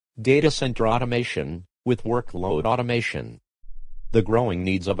Data center automation, with workload automation. The growing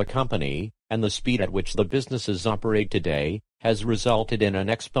needs of a company, and the speed at which the businesses operate today, has resulted in an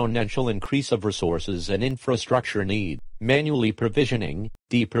exponential increase of resources and infrastructure need. Manually provisioning,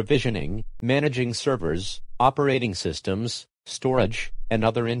 deprovisioning, managing servers, operating systems, storage, and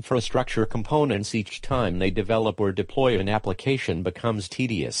other infrastructure components each time they develop or deploy an application becomes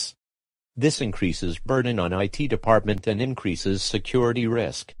tedious. This increases burden on IT department and increases security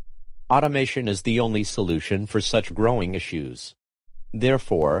risk. Automation is the only solution for such growing issues.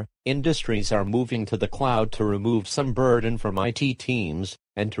 Therefore, industries are moving to the cloud to remove some burden from IT teams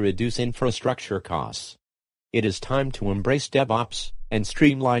and to reduce infrastructure costs. It is time to embrace DevOps and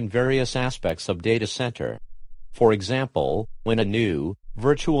streamline various aspects of data center. For example, when a new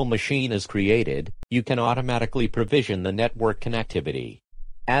virtual machine is created, you can automatically provision the network connectivity.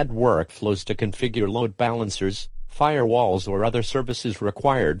 Add workflows to configure load balancers, firewalls, or other services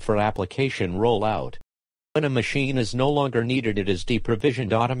required for application rollout. When a machine is no longer needed, it is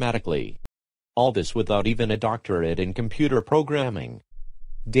deprovisioned automatically. All this without even a doctorate in computer programming.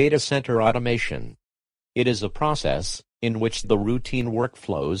 Data center automation. It is a process in which the routine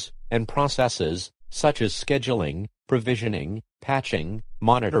workflows and processes, such as scheduling, provisioning, patching,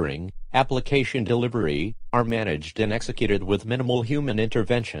 monitoring, application delivery, are managed and executed with minimal human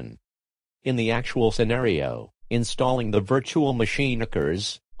intervention. In the actual scenario, installing the virtual machine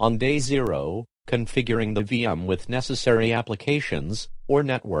occurs on day 0, configuring the VM with necessary applications or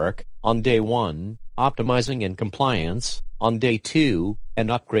network on day 1, optimizing and compliance on day 2, and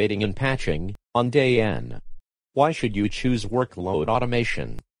upgrading and patching on day N. Why should you choose workload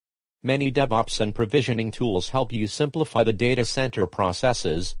automation? Many DevOps and provisioning tools help you simplify the data center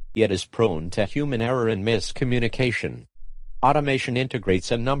processes, yet is prone to human error and miscommunication. Automation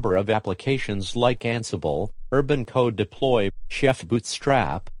integrates a number of applications like Ansible, Urban Code Deploy, Chef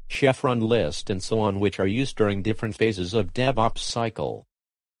Bootstrap, Chef Run List, and so on, which are used during different phases of DevOps cycle.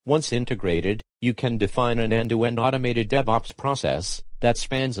 Once integrated, you can define an end-to-end automated DevOps process that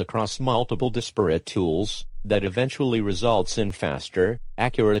spans across multiple disparate tools, that eventually results in faster,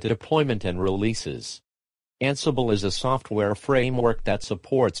 accurate deployment and releases. Ansible is a software framework that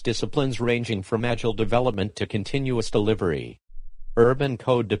supports disciplines ranging from agile development to continuous delivery. Urban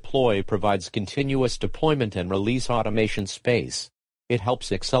Code Deploy provides continuous deployment and release automation space. It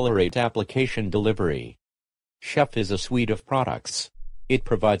helps accelerate application delivery. Chef is a suite of products. It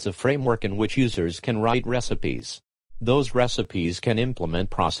provides a framework in which users can write recipes. Those recipes can implement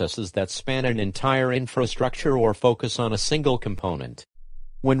processes that span an entire infrastructure or focus on a single component.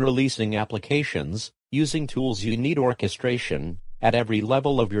 When releasing applications, using tools, you need orchestration at every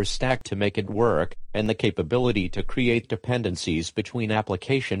level of your stack to make it work, and the capability to create dependencies between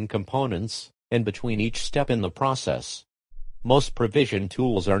application components and between each step in the process. Most provision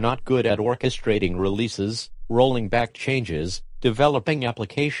tools are not good at orchestrating releases, rolling back changes, developing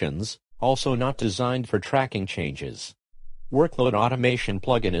applications, also not designed for tracking changes. Workload Automation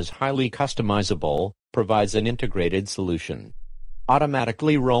plugin is highly customizable, provides an integrated solution.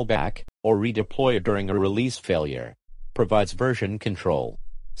 Automatically roll back or redeploy during a release failure. Provides version control.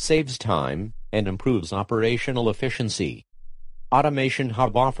 Saves time and improves operational efficiency. Automation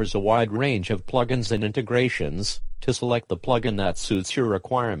Hub offers a wide range of plugins and integrations. To select the plugin that suits your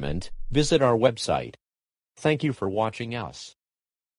requirement, visit our website. Thank you for watching us.